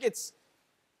 I think it's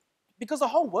because the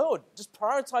whole world just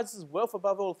prioritizes wealth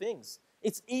above all things.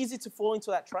 It's easy to fall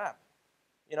into that trap,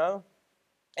 But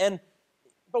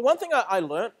one thing I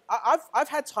learned, I've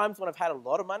had times when I've had a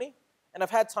lot of money, and I've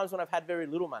had times when I've had very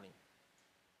little money.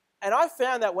 And I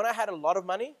found that when I had a lot of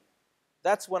money,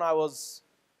 that's when I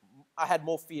had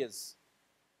more fears,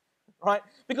 right?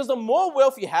 Because the more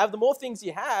wealth you have, the more things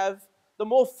you have, the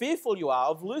more fearful you are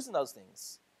of losing those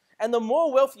things. And the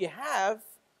more wealth you have,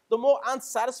 the more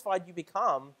unsatisfied you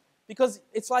become, because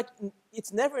it's like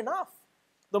it's never enough.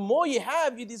 The more you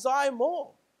have, you desire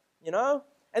more,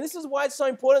 And this is why it's so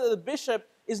important that the bishop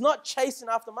is not chasing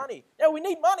after money. We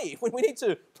need money. We need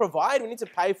to provide. We need to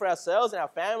pay for ourselves and our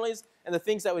families and the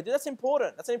things that we do. That's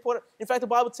important. That's important. In fact, the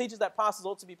Bible teaches that pastors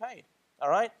ought to be paid. All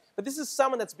right? But this is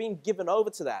someone that's being given over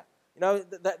to that.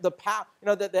 The power,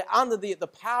 that they're under the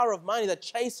power of money. They're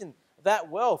chasing that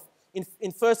wealth. In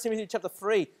 1 Timothy chapter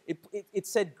 3, it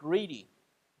said greedy.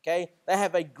 Okay? They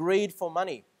have a greed for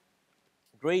money.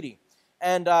 Greedy.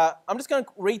 And I'm just going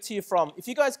to read to you from, if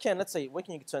you guys can, let's see, where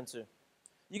can you turn to?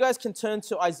 You guys can turn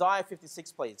to Isaiah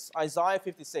 56, please. Isaiah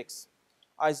 56.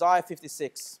 Isaiah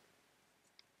 56.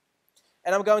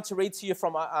 And I'm going to read to you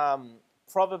from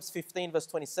Proverbs 15, verse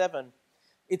 27.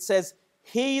 It says,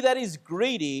 he that is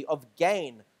greedy of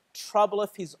gain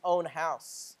troubleth his own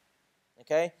house.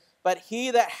 Okay? But he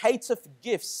that hateth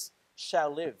gifts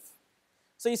shall live.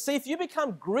 So you see, if you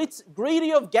become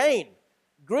greedy of gain,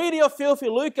 greedy of filthy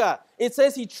lucre, it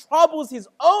says he troubles his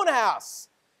own house.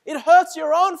 It hurts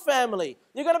your own family.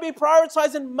 You're going to be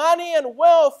prioritizing money and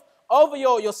wealth over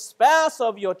your spouse,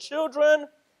 over your children.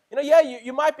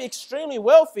 You might be extremely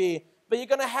wealthy, but you're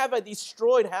going to have a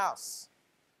destroyed house.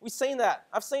 We've seen that.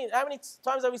 How many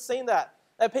times have we seen that?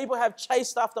 That people have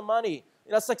chased after money,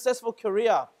 successful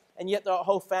career, and yet the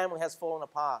whole family has fallen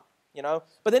apart,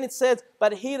 But then it says,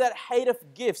 but he that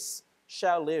hateth gifts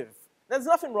shall live. There's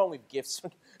nothing wrong with gifts.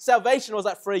 Salvation was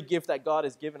that free gift that God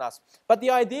has given us. But the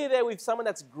idea there with someone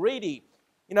that's greedy,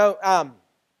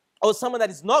 or someone that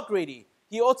is not greedy,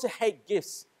 he ought to hate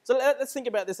gifts. So let's think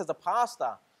about this as a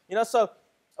pastor,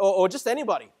 or just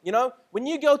anybody. When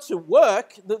you go to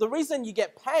work, the reason you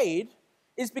get paid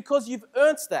is because you've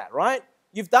earned that, right?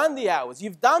 You've done the hours,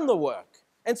 you've done the work.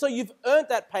 And so you've earned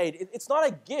that paid. It's not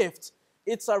a gift,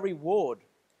 it's a reward.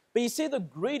 But you see, the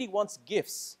greedy wants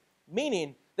gifts,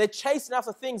 meaning they're chasing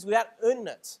after things without earning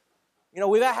it.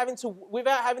 Without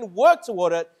having worked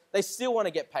toward it, they still want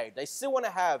to get paid. They still want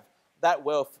to have that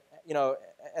wealth,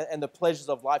 and the pleasures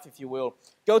of life, if you will.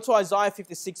 Go to Isaiah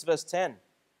 56, verse 10.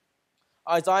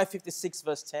 Isaiah 56,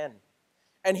 verse 10.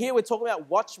 And here we're talking about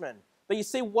watchmen. But you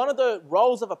see, one of the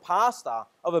roles of a pastor,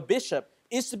 of a bishop,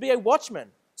 is to be a watchman,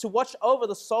 to watch over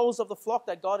the souls of the flock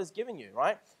that God has given you,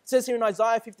 right? It says here in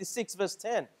Isaiah 56, verse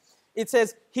 10, it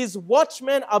says, his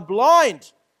watchmen are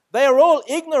blind. They are all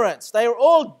ignorant. They are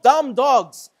all dumb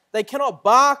dogs. They cannot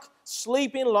bark,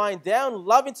 sleeping, lying down,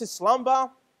 loving to slumber.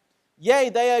 Yea,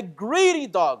 they are greedy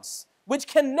dogs, which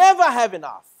can never have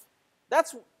enough.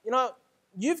 That's,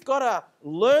 you've got to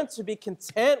learn to be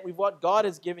content with what God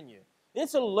has given you. You need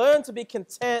to learn to be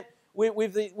content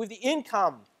with the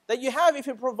income that you have. If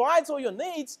it provides all your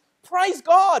needs, praise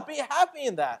God. Be happy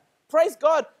in that. Praise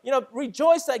God.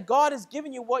 Rejoice that God has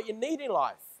given you what you need in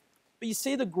life. But you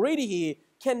see, the greedy here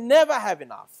can never have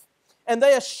enough. And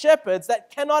they are shepherds that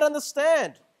cannot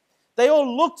understand. They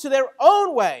all look to their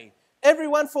own way,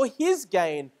 everyone for his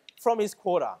gain from his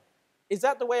quarter. Is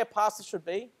that the way a pastor should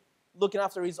be? Looking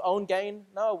after his own gain?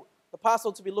 No, the pastor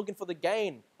ought to be looking for the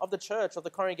gain of the church, of the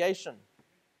congregation.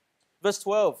 Verse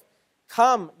 12,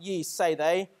 come ye, say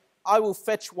they, I will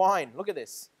fetch wine. Look at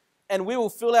this. And we will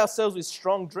fill ourselves with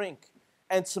strong drink.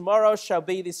 And tomorrow shall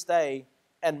be this day,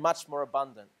 and much more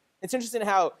abundant. It's interesting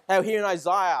how here in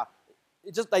Isaiah,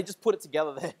 they just put it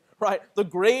together there, right? The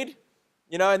greed,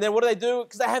 and then what do?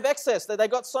 Because they have excess. They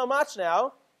got so much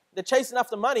now. They're chasing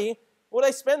after money. What do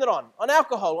they spend it on? On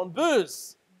alcohol, on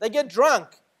booze. They get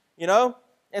drunk,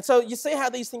 And so you see how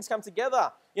these things come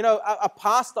together. A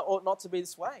pastor ought not to be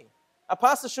this way. A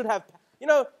pastor should have,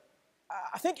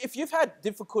 I think if you've had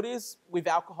difficulties with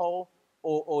alcohol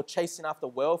or chasing after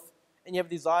wealth and you have a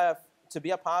desire to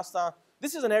be a pastor,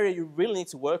 this is an area you really need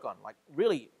to work on, like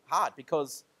really hard,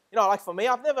 because, like for me,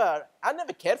 I've never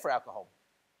cared for alcohol.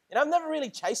 I've never really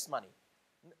chased money.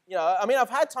 I've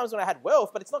had times when I had wealth,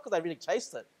 but it's not because I really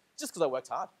chased it. It's just because I worked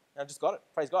hard. I just got it.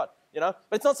 Praise God. But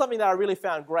it's not something that I really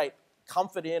found great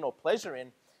comfort in or pleasure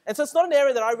in. And so it's not an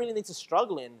area that I really need to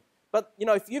struggle in. But,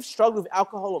 if you've struggled with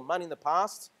alcohol or money in the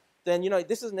past, then,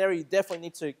 this is an area you definitely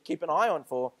need to keep an eye on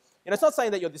for. It's not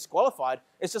saying that you're disqualified.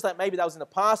 It's just that maybe that was in the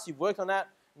past, you've worked on that,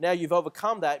 now you've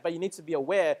overcome that, but you need to be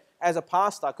aware as a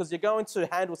pastor, because you're going to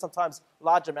handle sometimes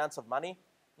large amounts of money,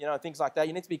 things like that.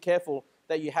 You need to be careful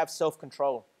that you have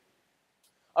self-control.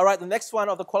 All right, the next one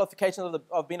of the qualifications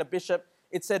of being a bishop,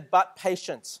 it said, but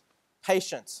patient.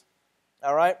 Patient.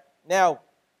 All right? Now,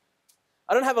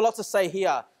 I don't have a lot to say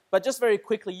here, but just very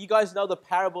quickly, you guys know the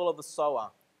parable of the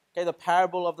sower. Okay, the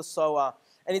parable of the sower.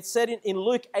 And it said in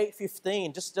Luke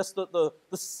 8:15, just the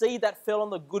seed that fell on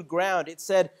the good ground, it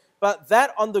said, but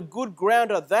that on the good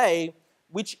ground are they,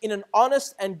 which in an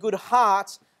honest and good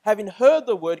heart, having heard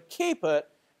the word, keep it,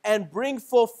 and bring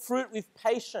forth fruit with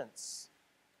patience.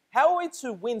 How are we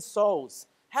to win souls?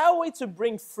 How are we to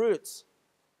bring fruit?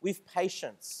 With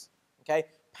patience. Okay,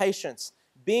 patience.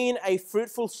 Being a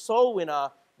fruitful soul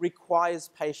winner requires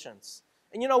patience.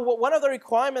 And one of the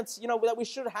requirements, that we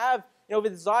should have, with a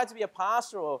desire to be a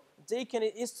pastor or deacon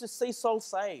is to see souls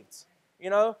saved.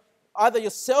 Either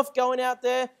yourself going out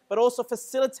there, but also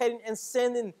facilitating and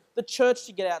sending the church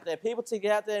to get out there, people to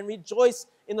get out there and rejoice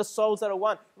in the souls that are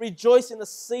won, rejoice in the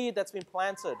seed that's been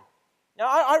planted.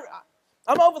 Now,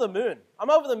 I'm over the moon.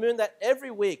 I'm over the moon that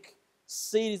every week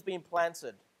seed is being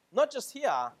planted, not just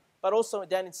here, but also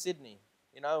down in Sydney.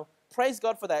 Praise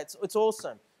God for that. It's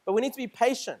awesome. But we need to be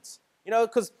patient,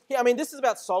 because this is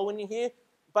about soul winning here,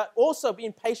 but also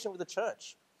being patient with the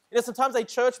church. Sometimes a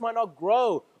church might not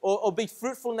grow or be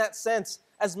fruitful in that sense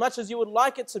as much as you would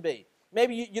like it to be.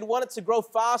 Maybe you'd want it to grow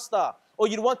faster, or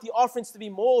you'd want the offerings to be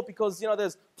more because,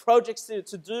 there's projects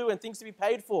to do and things to be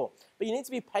paid for. But you need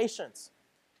to be patient.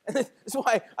 And that's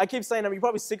why I keep saying, you're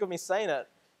probably sick of me saying it,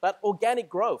 but organic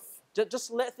growth.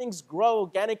 Just let things grow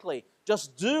organically.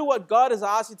 Just do what God has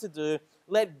asked you to do.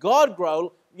 Let God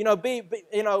grow.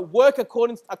 Work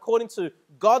according to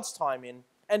God's timing,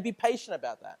 and be patient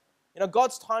about that.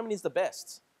 God's timing is the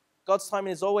best. God's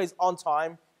timing is always on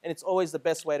time, and it's always the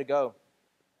best way to go.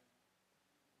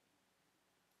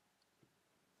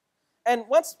 And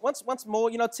once more,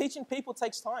 teaching people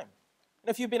takes time. And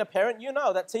if you've been a parent, you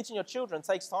know that teaching your children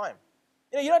takes time.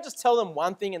 You don't just tell them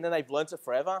one thing and then they've learnt it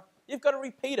forever. You've got to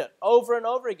repeat it over and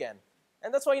over again.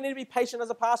 And that's why you need to be patient as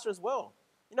a pastor as well.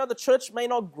 The church may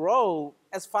not grow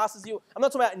as fast as you. I'm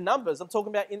not talking about in numbers. I'm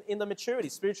talking about in the maturity,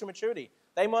 spiritual maturity.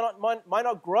 They might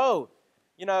not grow,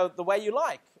 the way you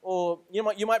like. Or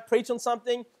you might preach on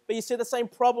something, but you see the same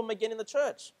problem again in the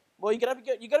church. Well, you got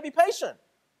to be patient.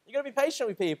 You got to be patient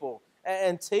with people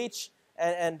and teach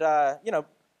and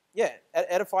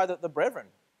edify the brethren.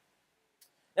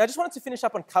 Now, I just wanted to finish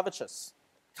up on covetous.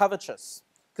 Covetous.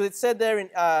 Because it said there in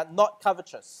not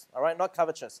covetous. All right, not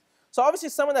covetous. So obviously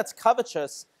someone that's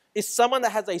covetous is someone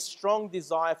that has a strong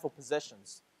desire for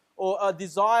possessions or a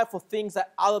desire for things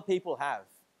that other people have.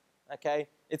 Okay?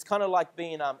 It's kind of like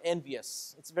being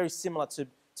envious. It's very similar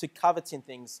to to coveting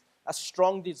things, a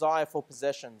strong desire for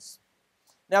possessions.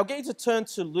 Now, I'll get you to turn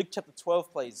to Luke chapter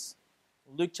 12, please.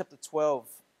 Luke chapter 12.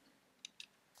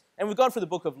 And we've gone through the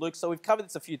book of Luke, so we've covered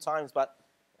this a few times, but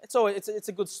it's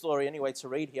a good story anyway to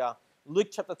read here. Luke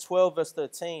chapter 12, verse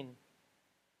 13.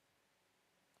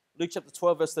 Luke chapter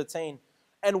 12, verse 13.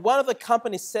 And one of the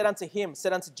company said unto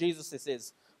Jesus, this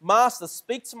is, Master,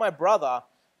 speak to my brother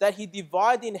that he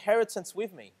divide the inheritance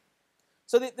with me.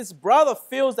 So this brother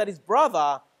feels that his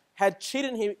brother had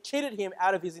cheated him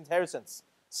out of his inheritance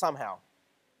somehow.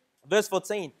 Verse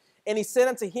 14. And he said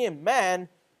unto him, Man,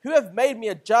 who have made me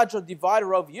a judge or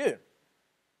divider of you?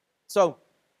 So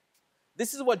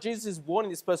this is what Jesus is warning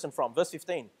this person from. Verse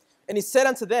 15. And he said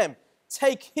unto them,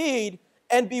 Take heed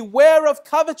and beware of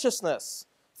covetousness,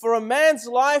 for a man's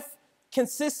life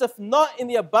consisteth not in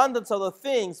the abundance of the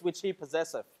things which he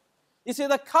possesseth. You see,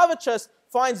 the covetous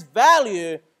finds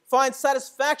value, finds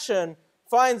satisfaction,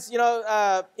 finds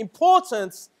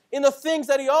importance in the things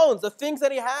that he owns, the things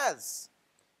that he has.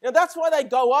 That's why they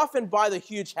go off and buy the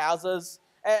huge houses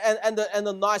and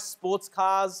the nice sports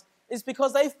cars, is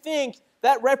because they think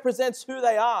that represents who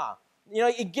they are.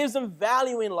 It gives them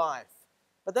value in life.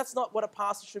 But that's not what a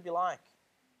pastor should be like.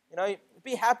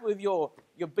 Be happy with your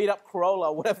beat-up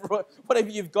Corolla, whatever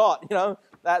you've got.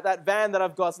 That van that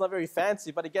I've got is not very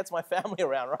fancy, but it gets my family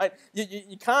around, right?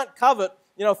 You can't covet,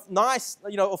 nice,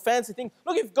 or fancy things.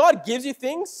 Look, if God gives you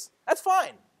things, that's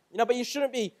fine. But you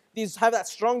shouldn't have that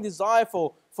strong desire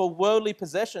for worldly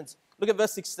possessions. Look at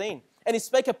verse 16. And he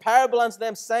spake a parable unto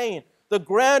them, saying, The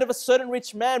ground of a certain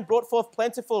rich man brought forth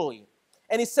plentifully.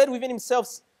 And he said within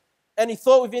himself, and he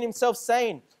thought within himself,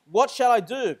 saying, What shall I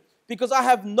do? Because I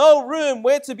have no room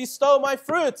where to bestow my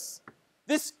fruits.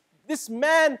 This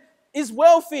man is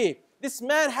wealthy. This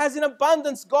man has in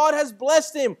abundance. God has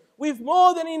blessed him with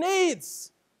more than he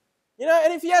needs.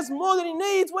 And if he has more than he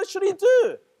needs, what should he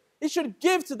do? He should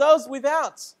give to those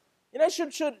without.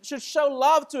 Should show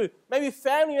love to maybe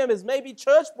family members, maybe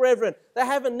church brethren that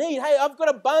have a need. Hey, I've got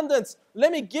abundance.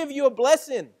 Let me give you a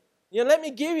blessing. Let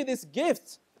me give you this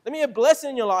gift. Let me be a blessing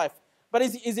in your life. But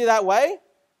is he that way?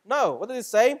 No. What does it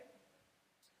say?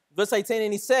 Verse 18,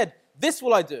 and he said, This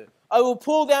will I do. I will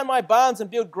pull down my barns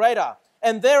and build greater.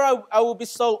 And there I will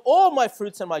bestow all my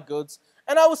fruits and my goods.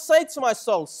 And I will say to my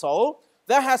soul, Soul,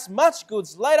 thou hast much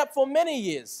goods laid up for many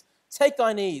years. Take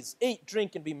thine ease, eat,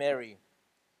 drink, and be merry.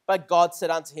 But God said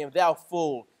unto him, Thou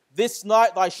fool, this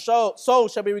night thy soul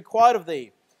shall be required of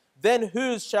thee. Then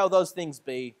whose shall those things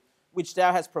be which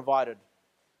thou hast provided?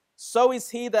 So is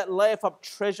he that layeth up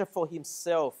treasure for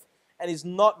himself, and is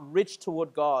not rich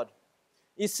toward God.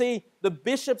 You see, the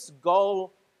bishop's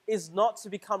goal is not to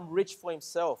become rich for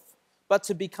himself, but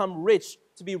to become rich,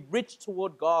 to be rich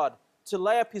toward God, to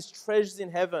lay up his treasures in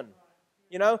heaven.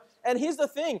 And here's the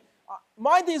thing.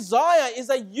 My desire is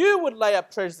that you would lay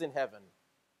up treasures in heaven.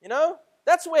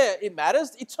 That's where it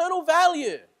matters, eternal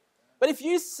value. But if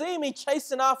you see me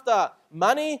chasing after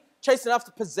money, chasing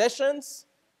after possessions,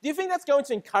 do you think that's going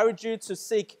to encourage you to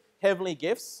seek heavenly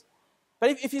gifts?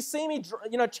 But if you see me,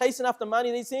 chasing after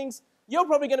money, these things, you're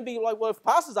probably going to be like, well, if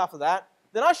pastor's after that,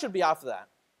 then I should be after that.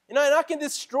 And I can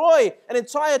destroy an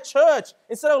entire church.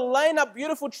 Instead of laying up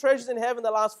beautiful treasures in heaven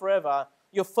that last forever,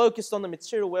 you're focused on the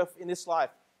material wealth in this life.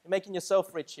 You're making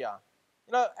yourself rich here.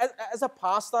 As a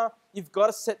pastor, you've got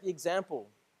to set the example.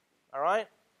 All right?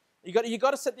 You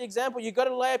got to set the example. You've got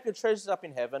to lay up your treasures up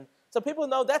in heaven so people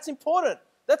know that's important.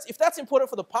 If that's important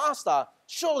for the pastor,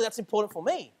 surely that's important for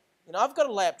me. I've got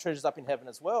to lay up treasures up in heaven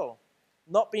as well.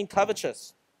 Not being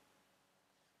covetous.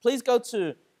 Please go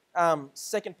to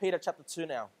 2 Peter chapter 2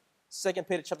 now. 2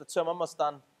 Peter chapter 2. I'm almost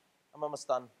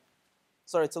done.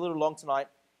 Sorry, it's a little long tonight.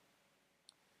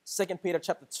 2 Peter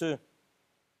chapter 2.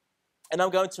 And I'm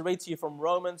going to read to you from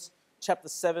Romans chapter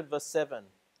 7, verse 7.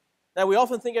 Now, we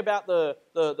often think about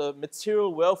the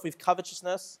material wealth with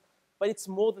covetousness, but it's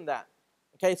more than that.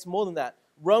 Okay, it's more than that.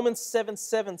 Romans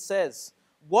 7:7 says,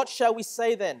 What shall we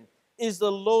say then? Is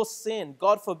the law sin?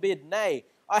 God forbid. Nay,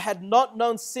 I had not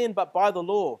known sin but by the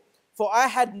law. For I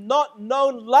had not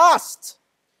known lust,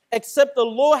 except the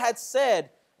law had said,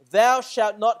 Thou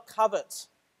shalt not covet.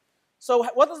 So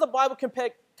what does the Bible compare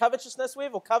covetousness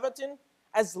with, or coveting?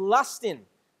 As lusting,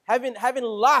 having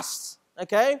lust,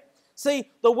 okay? See,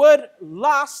 the word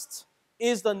lust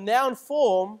is the noun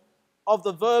form of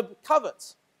the verb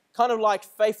covet, kind of like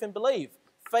faith and believe.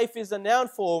 Faith is the noun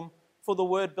form for the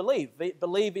word believe.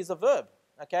 Believe is a verb,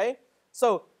 okay?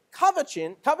 So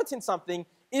coveting something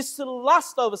is to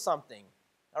lust over something,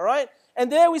 all right? And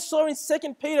there we saw in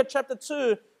 2 Peter chapter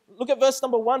 2, look at verse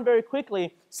number 1 very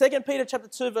quickly. 2 Peter chapter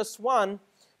 2, verse 1,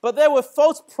 But there were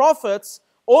false prophets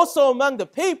also among the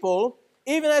people,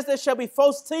 even as there shall be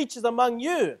false teachers among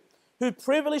you, who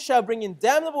privily shall bring in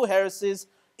damnable heresies,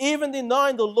 even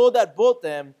denying the Lord that bought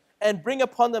them, and bring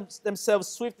upon themselves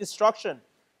swift destruction.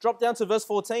 Drop down to verse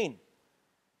 14.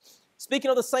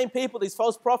 Speaking of the same people, these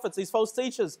false prophets, these false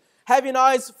teachers, having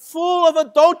eyes full of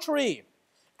adultery,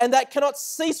 and that cannot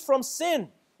cease from sin.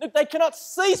 Look, they cannot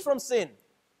cease from sin.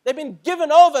 They've been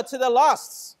given over to their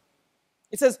lusts.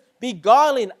 It says,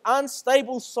 beguiling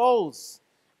unstable souls,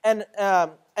 and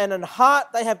in heart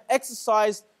they have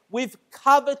exercised with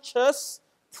covetous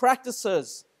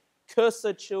practices,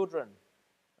 cursed children.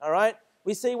 All right?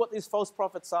 We see what these false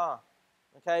prophets are.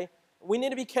 Okay? We need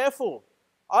to be careful.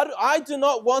 I do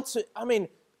not want to, I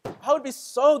would be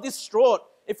so distraught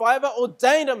if I ever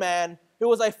ordained a man who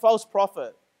was a false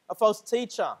prophet, a false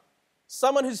teacher,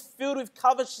 someone who's filled with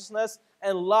covetousness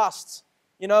and lust.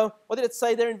 You know, what did it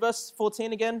say there in verse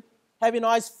 14 again? Having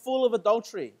eyes full of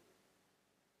adultery.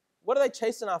 What are they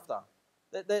chasing after?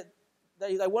 They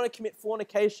want to commit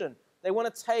fornication. They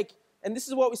want to take, and this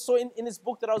is what we saw in this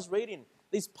book that I was reading,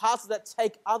 these pastors that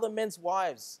take other men's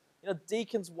wives,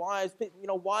 deacons' wives,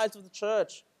 wives of the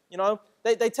church.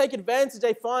 They take advantage.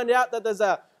 They find out that there's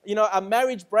a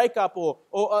marriage breakup or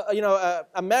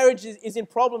a marriage is in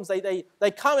problems.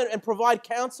 They come and provide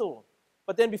counsel.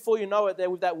 But then before you know it,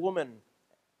 they're with that woman,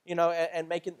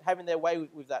 and having their way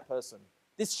with that person,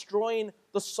 destroying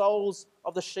the souls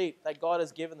of the sheep that God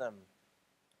has given them.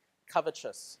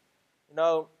 Covetous.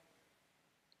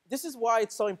 This is why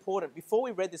it's so important. Before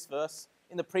we read this verse,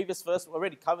 in the previous verse, we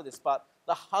already covered this, but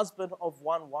the husband of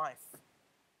one wife.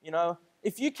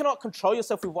 If you cannot control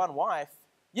yourself with one wife,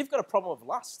 you've got a problem of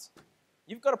lust.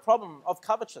 You've got a problem of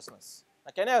covetousness.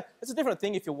 Okay, now, it's a different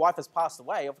thing if your wife has passed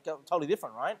away. Totally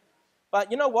different, right?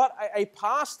 But you know what? A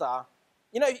pastor,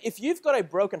 if you've got a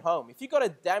broken home, if you've got a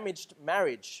damaged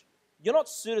marriage, you're not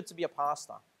suited to be a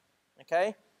pastor.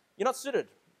 Okay? You're not suited.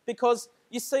 Because,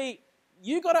 you see,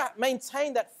 you've got to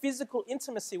maintain that physical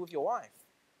intimacy with your wife.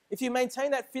 If you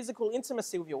maintain that physical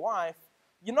intimacy with your wife,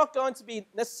 you're not going to be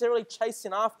necessarily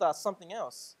chasing after something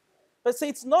else. But see,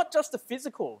 it's not just the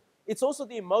physical. It's also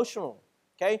the emotional.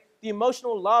 Okay? The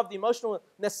emotional love, the emotional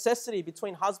necessity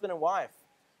between husband and wife.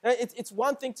 It's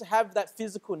one thing to have that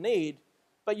physical need,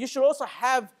 but you should also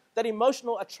have that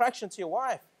emotional attraction to your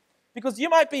wife. Because you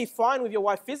might be fine with your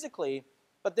wife physically,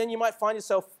 but then you might find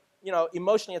yourself,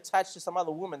 emotionally attached to some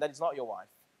other woman that is not your wife.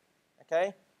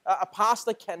 Okay? A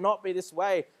pastor cannot be this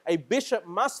way. A bishop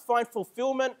must find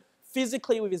fulfillment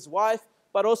physically with his wife,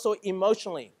 but also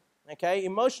emotionally. Okay?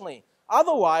 Emotionally.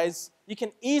 Otherwise, you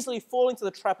can easily fall into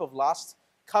the trap of lust,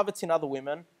 coveting other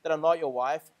women that are not your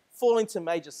wife, fall into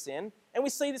major sin. And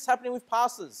we see this happening with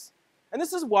pastors. And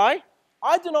this is why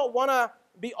I do not want to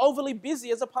be overly busy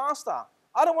as a pastor.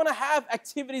 I don't want to have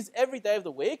activities every day of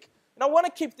the week. And I want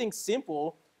to keep things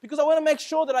simple because I want to make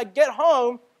sure that I get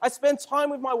home, I spend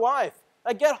time with my wife.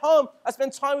 I get home, I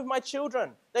spend time with my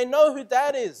children. They know who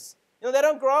dad is. They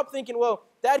don't grow up thinking, well,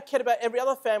 dad cared about every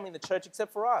other family in the church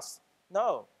except for us.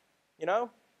 No,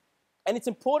 And it's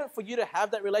important for you to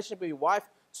have that relationship with your wife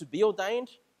to be ordained,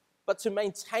 but to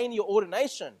maintain your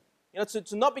ordination.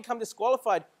 To not become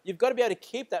disqualified, you've got to be able to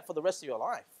keep that for the rest of your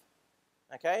life.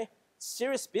 Okay?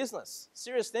 Serious business,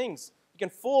 serious things. You can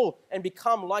fall and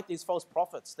become like these false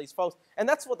prophets, and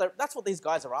that's what these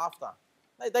guys are after.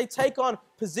 They take on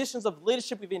positions of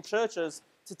leadership within churches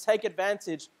to take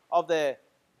advantage of their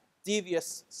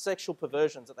devious sexual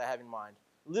perversions that they have in mind.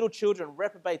 Little children,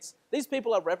 reprobates. These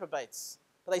people are reprobates,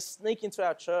 but they sneak into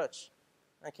our church.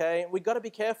 Okay? We've got to be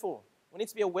careful. We need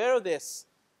to be aware of this.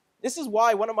 This is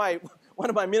why one of my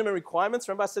minimum requirements,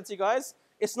 remember I said to you guys,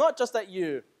 it's not just that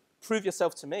you prove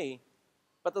yourself to me,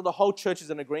 but that the whole church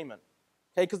is in agreement.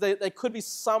 Okay? Because there could be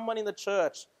someone in the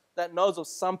church that knows of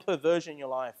some perversion in your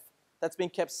life that's been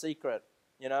kept secret,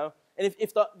 And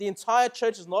if the entire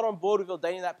church is not on board with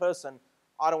ordaining that person,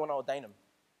 I don't want to ordain them.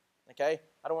 Okay?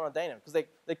 I don't want to ordain them because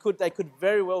they could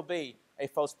very well be a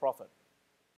false prophet.